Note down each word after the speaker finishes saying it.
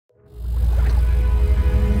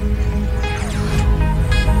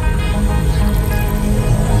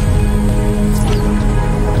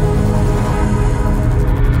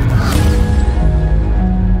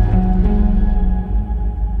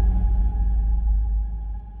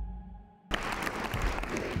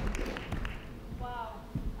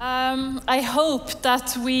I hope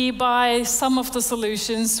that we, by some of the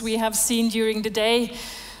solutions we have seen during the day,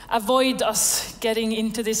 avoid us getting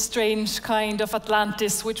into this strange kind of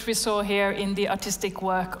Atlantis which we saw here in the artistic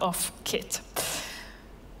work of Kit.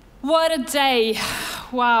 What a day!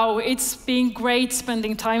 Wow, it's been great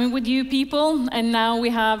spending time with you people, and now we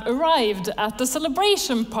have arrived at the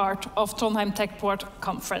celebration part of Trondheim TechPort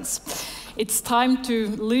Conference. It's time to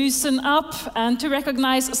loosen up and to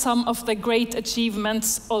recognize some of the great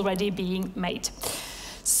achievements already being made.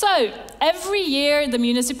 So, every year the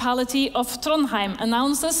municipality of Trondheim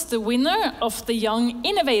announces the winner of the Young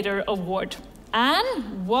Innovator Award.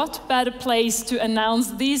 And what better place to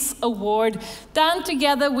announce this award than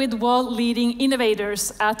together with world-leading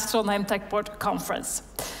innovators at Trondheim TechPort Conference.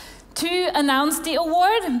 To announce the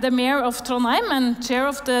award, the Mayor of Trondheim and Chair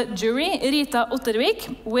of the jury, Rita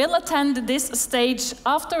Ottervik, will attend this stage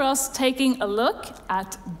after us taking a look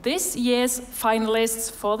at this year's finalists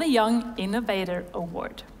for the Young Innovator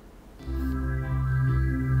Award.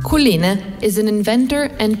 Colleen is an inventor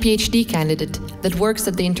and PhD candidate that works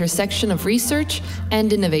at the intersection of research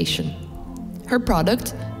and innovation. Her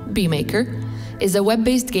product, BeeMaker, is a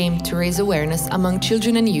web-based game to raise awareness among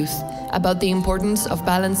children and youth about the importance of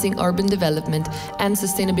balancing urban development and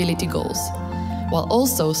sustainability goals, while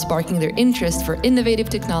also sparking their interest for innovative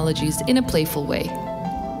technologies in a playful way.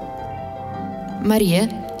 Marie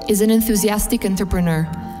is an enthusiastic entrepreneur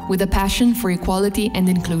with a passion for equality and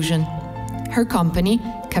inclusion. Her company,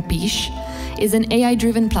 Capiche, is an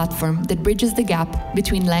AI-driven platform that bridges the gap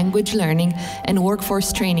between language learning and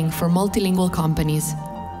workforce training for multilingual companies.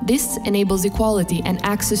 This enables equality and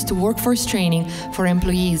access to workforce training for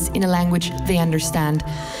employees in a language they understand,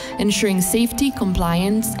 ensuring safety,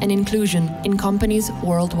 compliance, and inclusion in companies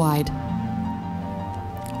worldwide.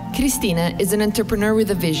 Christina is an entrepreneur with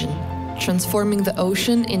a vision, transforming the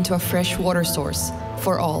ocean into a fresh water source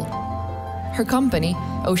for all. Her company,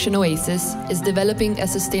 Ocean Oasis, is developing a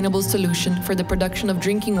sustainable solution for the production of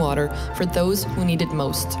drinking water for those who need it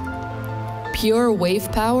most. Pure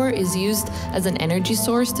wave power is used as an energy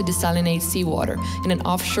source to desalinate seawater in an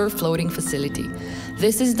offshore floating facility.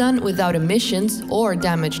 This is done without emissions or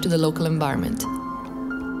damage to the local environment.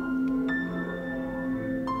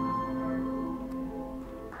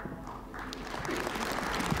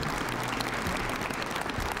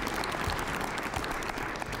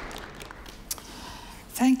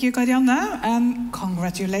 Thank you, Karianne, and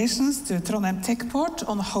congratulations to Trondheim TechPort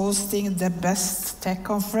on hosting the best tech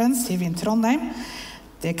conference here in Trondheim,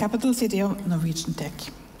 the capital city of Norwegian tech.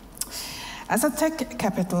 As a tech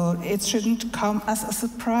capital, it shouldn't come as a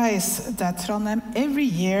surprise that Trondheim every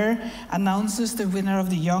year announces the winner of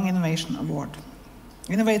the Young Innovator Award.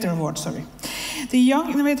 The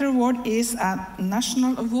Young Innovator Award is a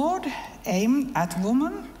national award aimed at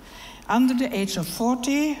women under the age of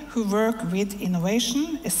 40 who work with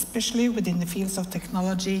innovation, especially within the fields of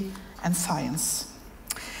technology and science.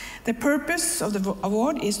 The purpose of the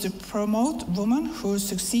award is to promote women who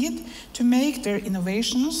succeed to make their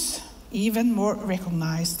innovations even more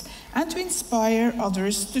recognized and to inspire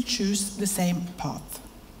others to choose the same path.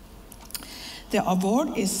 The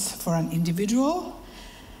award is for an individual,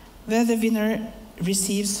 where the winner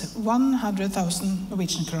receives 100,000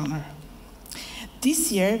 Norwegian kroner.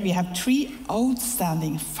 This year we have 3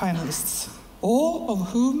 outstanding finalists, all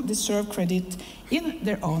of whom deserve credit in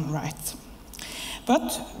their own right.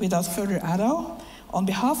 But without further ado, on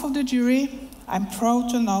behalf of the jury, I'm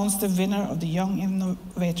proud to announce the winner of the Young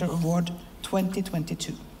Innovator Award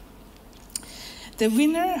 2022. The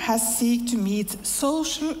winner has sought to meet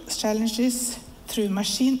social challenges through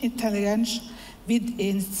machine intelligence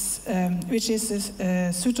which is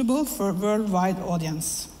suitable for a worldwide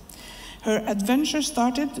audience. Her adventure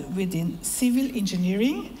started within civil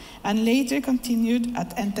engineering and later continued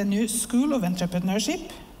at NTNU School of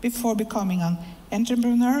Entrepreneurship before becoming an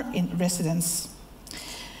entrepreneur in residence.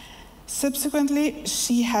 Subsequently,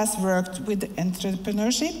 she has worked with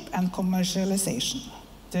entrepreneurship and commercialization.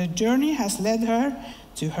 The journey has led her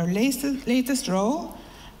to her latest role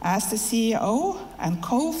as the CEO and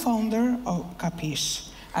co-founder of Capiche,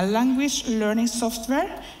 a language learning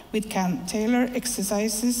software which can tailor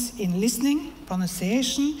exercises in listening,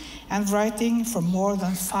 pronunciation, and writing for more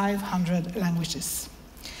than 500 languages.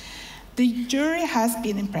 The jury has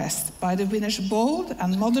been impressed by the winner's bold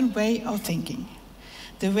and modern way of thinking,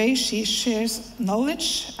 the way she shares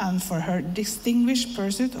knowledge, and for her distinguished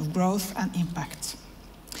pursuit of growth and impact.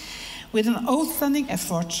 With an outstanding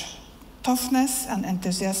effort, toughness, and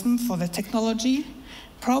enthusiasm for the technology,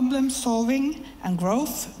 problem solving and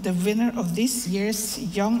growth, the winner of this year's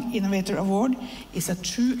Young Innovator Award is a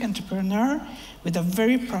true entrepreneur with a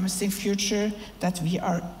very promising future that we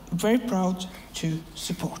are very proud to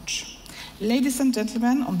support. Ladies and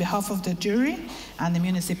gentlemen, on behalf of the jury and the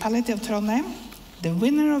municipality of Trondheim, the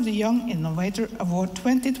winner of the Young Innovator Award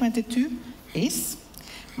 2022 is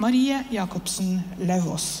Marie Jacobsen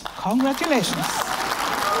Lauvås. Congratulations.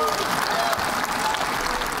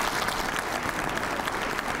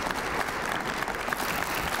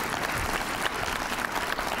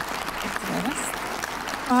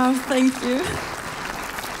 Oh, thank you.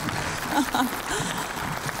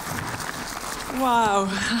 Wow.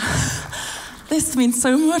 This means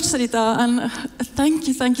so much, Rita, and thank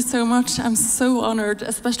you so much. I'm so honored,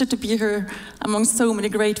 especially to be here among so many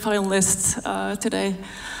great finalists today.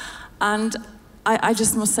 And I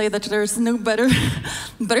just must say that there's no better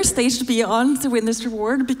stage to be on to win this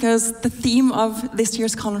reward, because the theme of this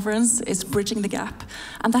year's conference is bridging the gap.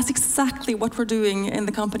 And that's exactly what we're doing in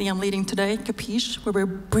the company I'm leading today, Capiche, where we're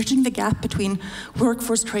bridging the gap between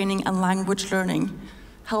workforce training and language learning,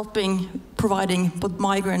 providing both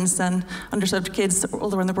migrants and underserved kids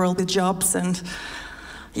all around the world with jobs. And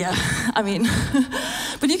yeah, I mean,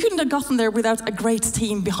 but you couldn't have gotten there without a great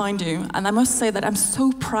team behind you. And I must say that I'm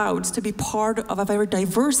so proud to be part of a very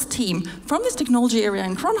diverse team from this technology area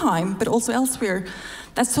in Trondheim, but also elsewhere,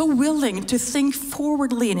 that's so willing to think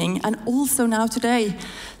forward-leaning, and also now today,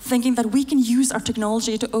 thinking that we can use our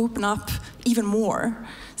technology to open up even more.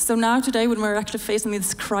 So now today, when we're actually facing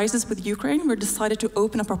this crisis with Ukraine, we're decided to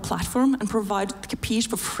open up our platform and provide Capiche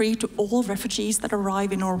for free to all refugees that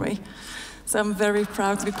arrive in Norway. So I'm very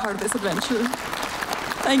proud to be part of this adventure.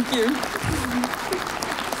 Thank you.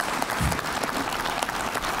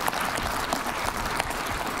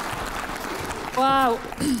 Wow.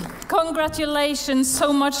 Congratulations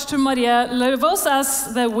so much to Maria Lauvås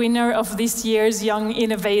as the winner of this year's Young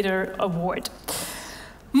Innovator Award.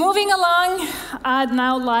 Moving along, I'd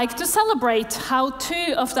now like to celebrate how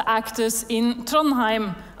two of the actors in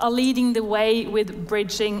Trondheim are leading the way with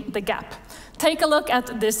bridging the gap. Take a look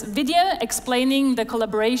at this video explaining the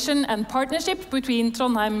collaboration and partnership between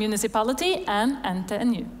Trondheim Municipality and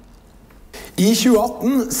NTNU. I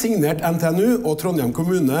 2018 signerte NTNU og Trondheim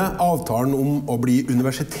kommune avtalen om å bli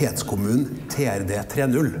universitetskommunen TRD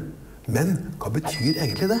 3.0. Men hva betyr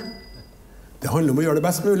egentlig det? Det handler om å gjøre det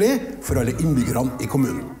best mulig for alle innbyggerne i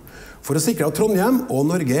kommunen. For å sikre at Trondheim og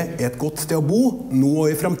Norge er et godt sted å bo, nå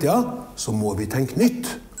og i fremtiden, så må vi tenke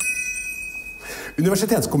nytt.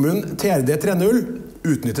 Universitetskommunen TRD 3.0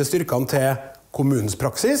 utnytter styrkene til kommunens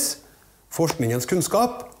praksis, forskningens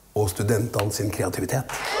kunnskap og studentene sin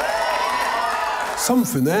kreativitet.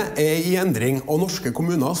 Samfunnet er i endring, og norske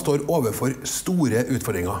kommuner står overfor store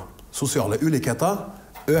utfordringer. Sosiale ulikheter,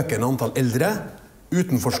 økende antall eldre,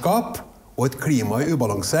 utenforskap og et klima i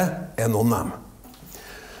ubalanse er noen av dem.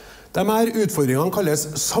 Disse utfordringene kalles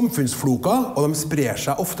samfunnsfloker, og de sprer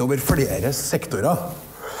seg ofte over flere sektorer.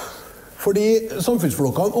 Fordi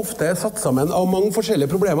samfunnsflokkene ofte er satt sammen av mange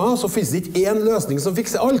forskjellige problemer, så finnes det ikke én løsning som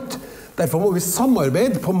fikser alt. Derfor må vi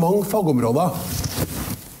samarbeide på mange fagområder.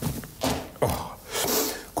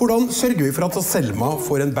 Hvordan sørger vi for at Selma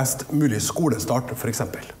får en best mulig skolestart, for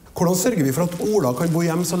eksempel? Hvordan sørger vi for at Ola kan bo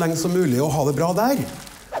hjem så lenge som mulig og ha det bra der?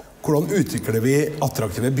 Hvordan utvikler vi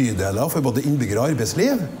attraktive bydeler for både innbyggere og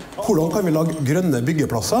arbeidsliv? Hvordan kan vi lage grønne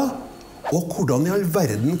byggeplasser? Og hvordan i all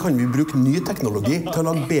verden kan vi bruke ny teknologi til å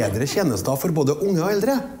lage bedre tjenester for både unge og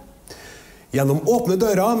eldre? Gjennom åpne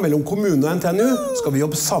dører mellom kommunen og NTNU skal vi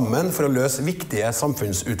jobbe sammen for å løse viktige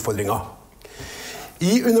samfunnsutfordringer.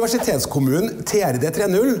 I universitetskommunen TRD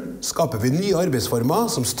 3.0 skaper vi nye arbeidsformer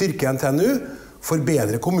som styrker NTNU,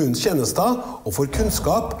 forbedrer kommunens tjenester og får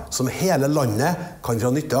kunnskap som hele landet kan dra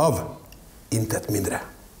nytte av. Intet mindre.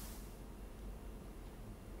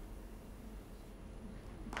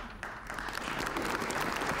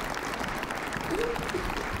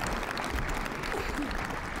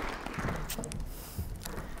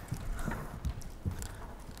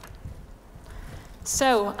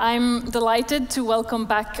 So, I'm delighted to welcome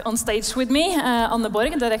back on stage with me Anne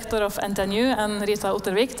Borg, Director of NTNU, and Rita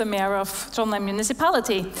Ottervik, the Mayor of Trondheim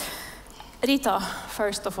Municipality. Rita,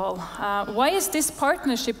 first of all, why is this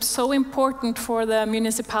partnership so important for the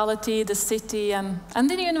municipality, the city, and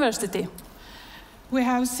the university? We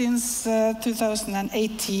have since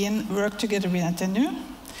 2018 worked together with NTNU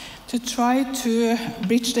to try to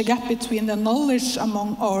bridge the gap between the knowledge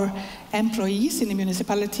among our employees in the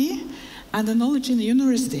municipality and the knowledge in the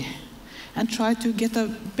university, and try to get a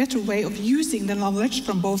better way of using the knowledge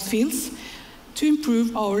from both fields to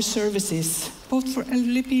improve our services, both for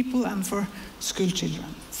elderly people and for school children,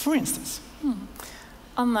 for instance.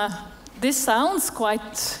 Anna, this sounds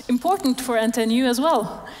quite important for NTNU as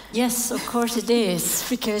well. Yes, of course it is,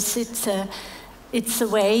 because it's a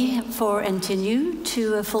way for NTNU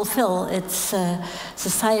to fulfill its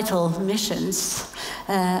societal missions,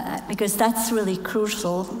 because that's really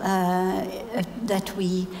crucial, that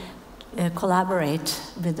we collaborate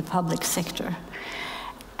with the public sector.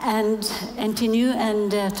 And NTNU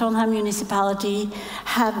and Trondheim municipality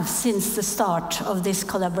have, since the start of this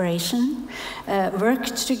collaboration,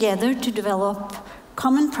 worked together to develop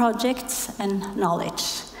common projects and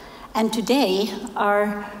knowledge. And today,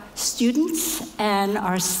 our students and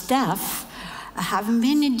our staff have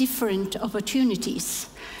many different opportunities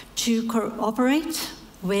to cooperate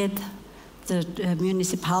with the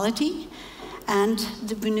municipality, and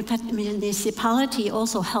the municipality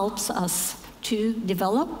also helps us to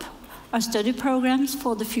develop our study programs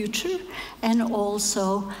for the future and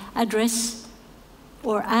also address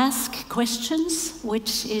or ask questions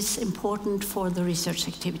which is important for the research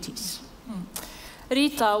activities.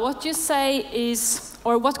 Rita, what you say is,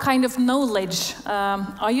 or what kind of knowledge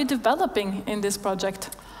are you developing in this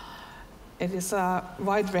project? It is a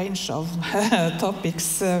wide range of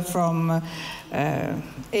topics from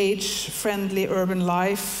age-friendly urban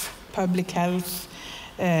life, public health,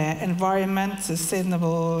 environment,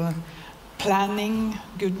 sustainable planning,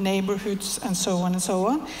 good neighborhoods, and so on and so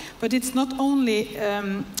on. But it's not only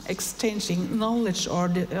exchanging knowledge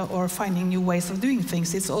or finding new ways of doing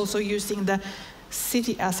things, it's also using the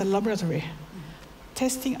city as a laboratory,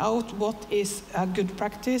 testing out what is a good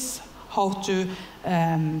practice, how to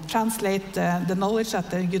translate the knowledge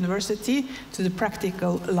at the university to the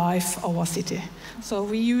practical life of a city. So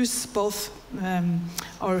we use both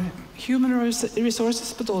our human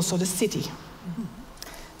resources, but also the city.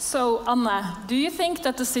 So, Anna, do you think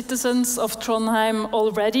that the citizens of Trondheim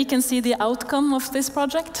already can see the outcome of this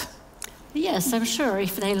project? Yes, I'm sure,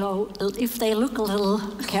 if they look a little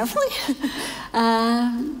carefully.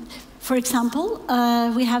 For example,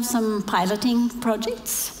 we have some piloting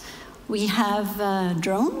projects. We have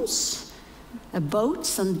drones,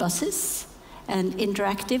 boats and buses, and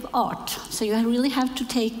interactive art. So you really have to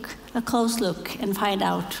take a close look and find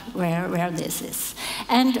out where this is.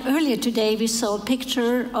 And earlier today we saw a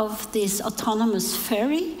picture of this autonomous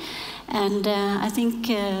ferry, and I think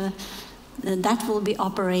that will be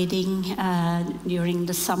operating during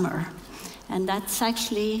the summer. And that's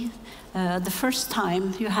actually the first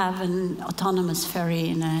time you have an autonomous ferry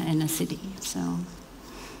in a city. So.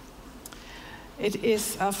 It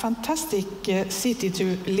is a fantastic city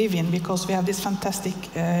to live in because we have this fantastic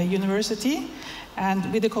university,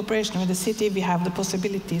 and with the cooperation with the city we have the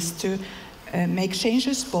possibilities to make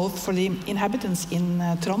changes both for the inhabitants in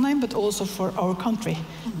Trondheim but also for our country,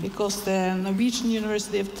 because the Norwegian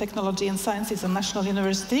University of Technology and Science is a national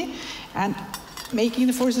university, and making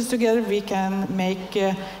the forces together we can make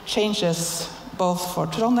changes both for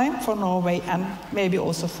Trondheim, for Norway, and maybe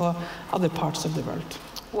also for other parts of the world.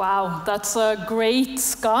 Wow, that's a great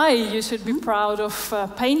sky you should be proud of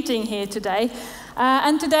painting here today.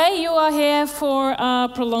 And today you are here for a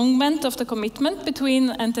prolongment of the commitment between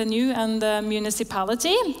NTNU and the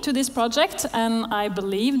municipality to this project, and I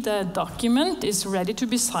believe the document is ready to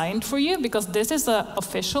be signed for you, because this is an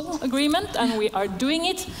official agreement and we are doing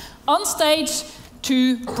it on stage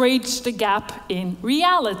to bridge the gap in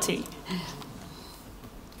reality.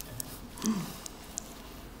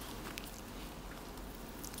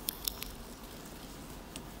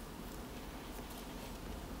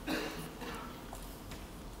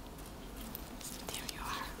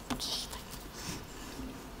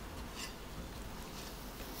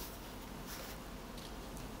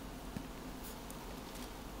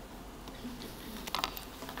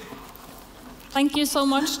 Thank you so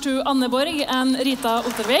much to Anne Borg and Rita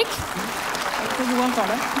Ottervik.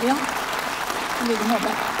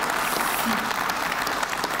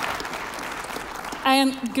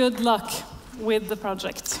 And good luck with the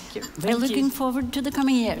project. We're looking forward to the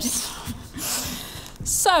coming years.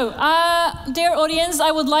 So, dear audience,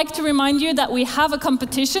 I would like to remind you that we have a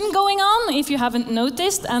competition going on, if you haven't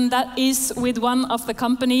noticed, and that is with one of the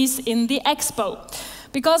companies in the expo.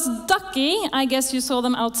 Because Ducky, I guess you saw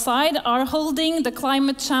them outside, are holding the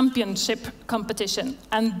Climate Championship competition.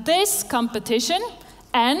 And this competition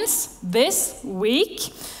ends this week.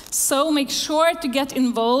 So make sure to get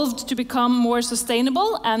involved to become more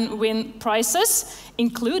sustainable and win prizes,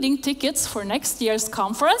 including tickets for next year's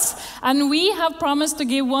conference. And we have promised to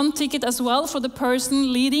give one ticket as well for the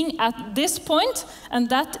person leading at this point, and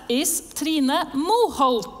that is Trine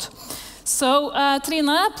Moholt. So,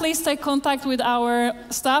 Trine, please take contact with our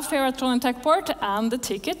staff here at Trondheim Techport, and the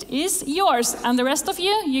ticket is yours. And the rest of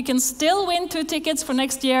you, you can still win 2 tickets for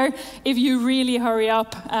next year if you really hurry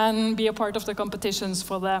up and be a part of the competitions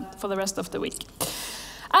for the rest of the week.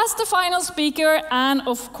 As the final speaker and,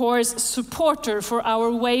 of course, supporter for our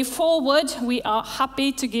way forward, we are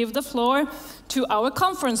happy to give the floor to our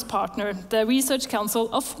conference partner, the Research Council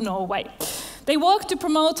of Norway. They work to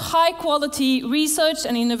promote high-quality research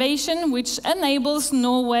and innovation, which enables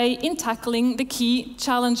Norway in tackling the key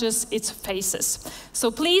challenges it faces.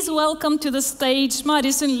 So please welcome to the stage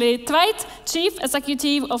Mari Sundli Tveit, Chief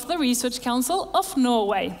Executive of the Research Council of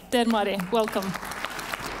Norway. Dear Mari, welcome.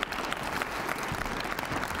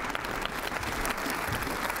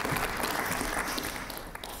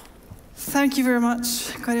 Thank you very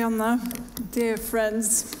much, Karianne. Dear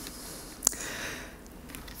friends,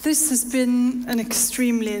 this has been an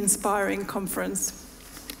extremely inspiring conference.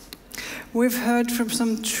 We've heard from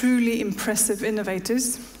some truly impressive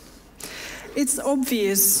innovators. It's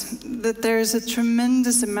obvious that there is a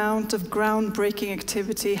tremendous amount of groundbreaking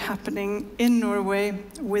activity happening in Norway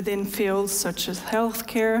within fields such as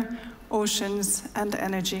healthcare, oceans, and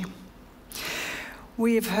energy.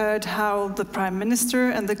 We've heard how the Prime Minister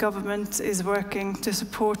and the government is working to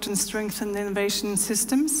support and strengthen innovation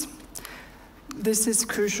systems. This is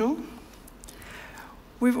crucial.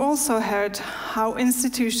 We've also heard how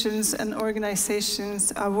institutions and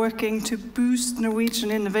organizations are working to boost Norwegian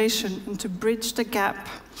innovation and to bridge the gap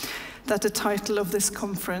that the title of this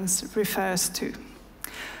conference refers to.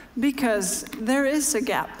 Because there is a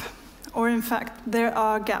gap, or in fact, there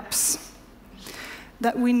are gaps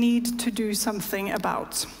that we need to do something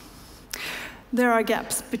about. There are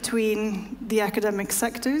gaps between the academic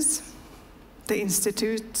sectors, the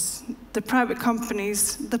institutes, the private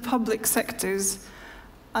companies, the public sectors,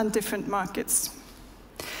 and different markets.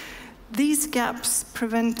 These gaps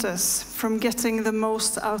prevent us from getting the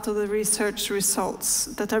most out of the research results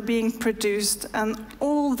that are being produced and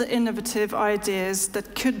all the innovative ideas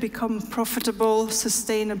that could become profitable,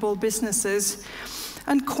 sustainable businesses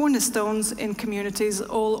and cornerstones in communities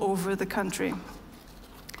all over the country.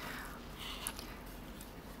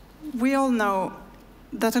 We all know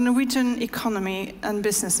that the Norwegian economy and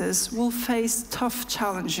businesses will face tough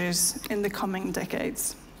challenges in the coming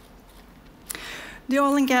decades. The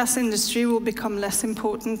oil and gas industry will become less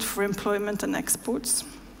important for employment and exports.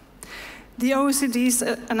 The OECD's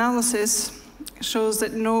analysis shows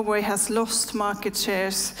that Norway has lost market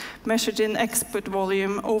shares measured in export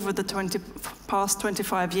volume over the past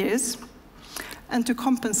 25 years. And to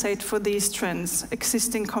compensate for these trends,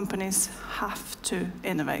 existing companies have to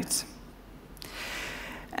innovate.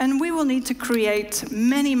 And we will need to create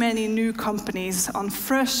many, many new companies on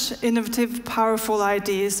fresh, innovative, powerful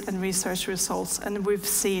ideas and research results. And we've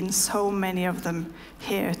seen so many of them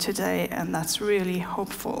here today, and that's really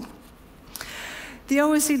hopeful. The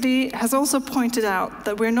OECD has also pointed out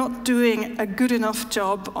that we're not doing a good enough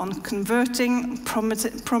job on converting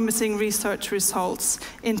promising research results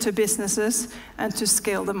into businesses and to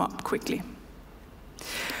scale them up quickly.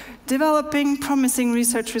 Developing promising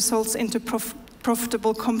research results into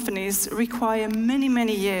profitable companies require many,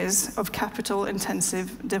 many years of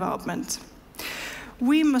capital-intensive development.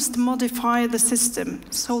 We must modify the system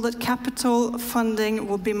so that capital funding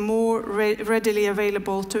will be more readily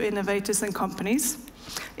available to innovators and companies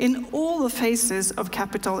in all the phases of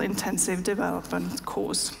capital-intensive development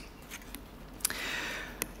course.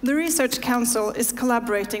 The Research Council is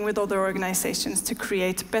collaborating with other organizations to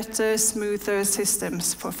create better, smoother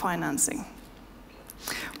systems for financing.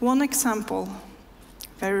 One example,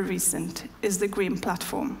 very recent, is the Green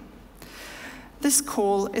Platform. This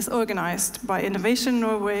call is organized by Innovation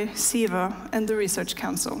Norway, SIVA, and the Research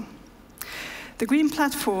Council. The Green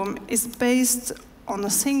Platform is based on a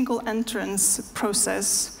single entrance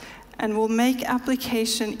process and will make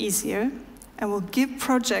application easier and will give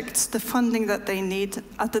projects the funding that they need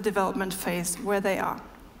at the development phase where they are.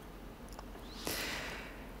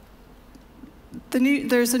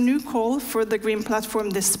 There's a new call for the Green Platform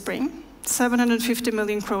this spring, 750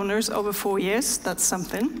 million kroners over 4 years, that's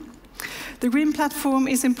something. The Green Platform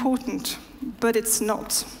is important, but it's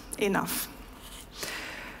not enough.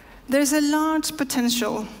 There's a large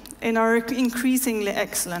potential in our increasingly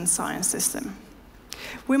excellent science system.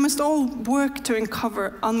 We must all work to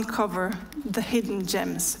uncover the hidden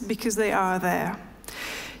gems, because they are there.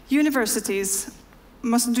 Universities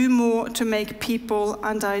must do more to make people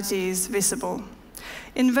and ideas visible.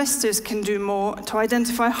 Investors can do more to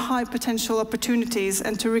identify high potential opportunities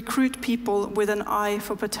and to recruit people with an eye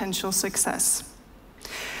for potential success.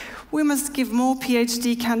 We must give more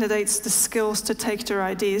PhD candidates the skills to take their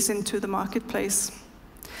ideas into the marketplace.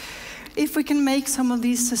 If we can make some of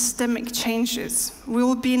these systemic changes, we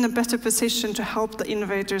will be in a better position to help the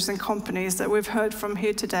innovators and companies that we've heard from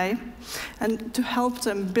here today, and to help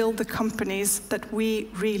them build the companies that we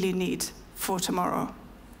really need for tomorrow.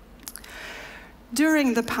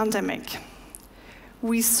 During the pandemic,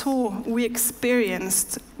 we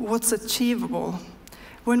experienced what's achievable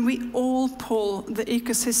when we all pull the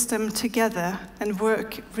ecosystem together and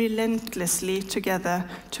work relentlessly together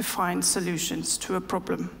to find solutions to a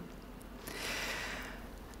problem.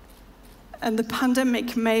 And the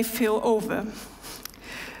pandemic may feel over,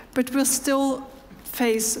 but we'll still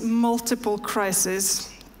face multiple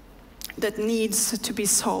crises that needs to be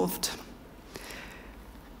solved.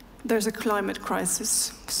 There's a climate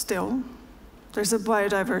crisis still. There's a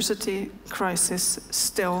biodiversity crisis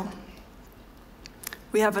still.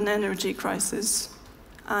 We have an energy crisis,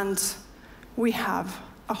 and we have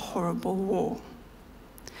a horrible war.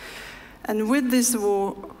 And with this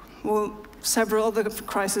war, several other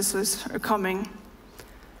crises are coming.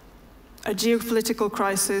 A geopolitical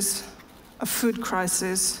crisis, a food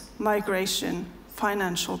crisis, migration,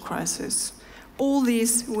 financial crisis. All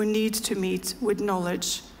these we need to meet with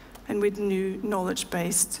knowledge and with new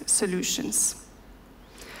knowledge-based solutions.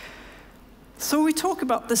 So we talk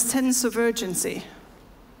about the sense of urgency.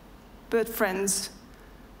 But friends,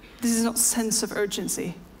 this is not sense of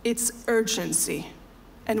urgency, it's urgency.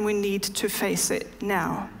 And we need to face it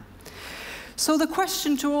now. So the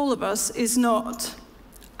question to all of us is not,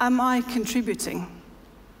 am I contributing?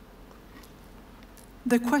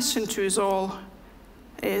 The question to us all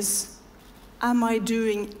is, am I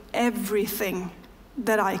doing everything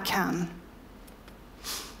that I can?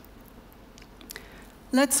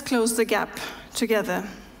 Let's close the gap together,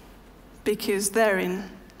 because therein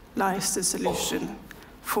lies the solution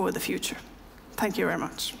for the future. Thank you very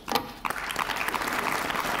much.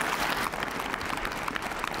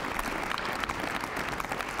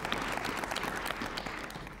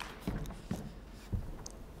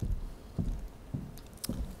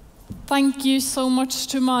 Thank you so much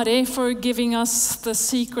to Mari for giving us the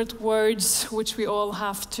secret words which we all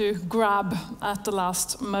have to grab at the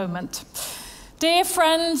last moment. Dear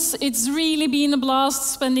friends, it's really been a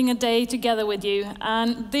blast spending a day together with you,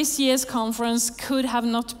 and this year's conference could have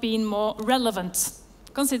not been more relevant,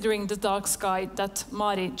 considering the dark sky that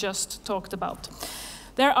Mari just talked about.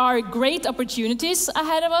 There are great opportunities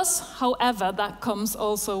ahead of us, however, that comes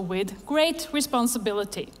also with great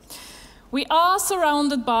responsibility. We are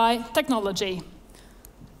surrounded by technology.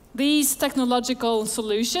 These technological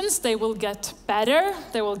solutions, they will get better,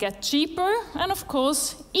 they will get cheaper, and of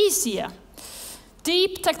course, easier.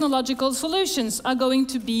 Deep technological solutions are going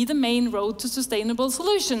to be the main road to sustainable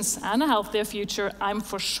solutions and a healthier future, I'm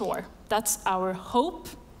for sure. That's our hope,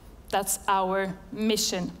 that's our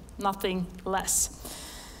mission, nothing less.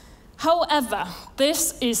 However,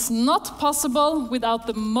 this is not possible without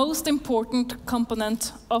the most important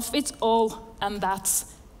component of it all, and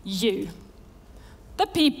that's you, the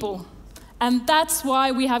people. And that's why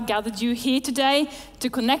we have gathered you here today, to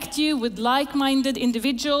connect you with like-minded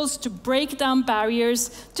individuals, to break down barriers,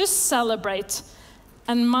 to celebrate.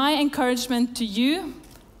 And my encouragement to you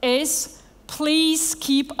is, please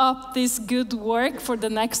keep up this good work for the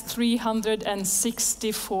next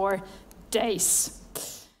 364 days.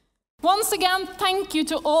 Once again, thank you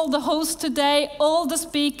to all the hosts today, all the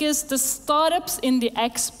speakers, the startups in the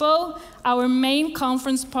expo, our main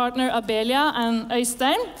conference partner Abelia and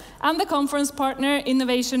Øystein, and the conference partner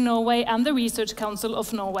Innovation Norway and the Research Council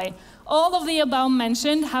of Norway. All of the above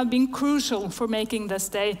mentioned have been crucial for making this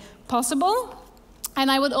day possible. And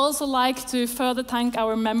I would also like to further thank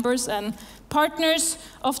our members and partners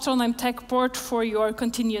of Trondheim Techport for your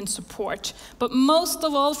continued support. But most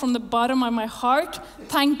of all, from the bottom of my heart,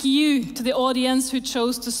 thank you to the audience who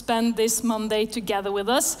chose to spend this Monday together with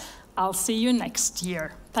us. I'll see you next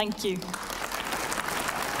year. Thank you.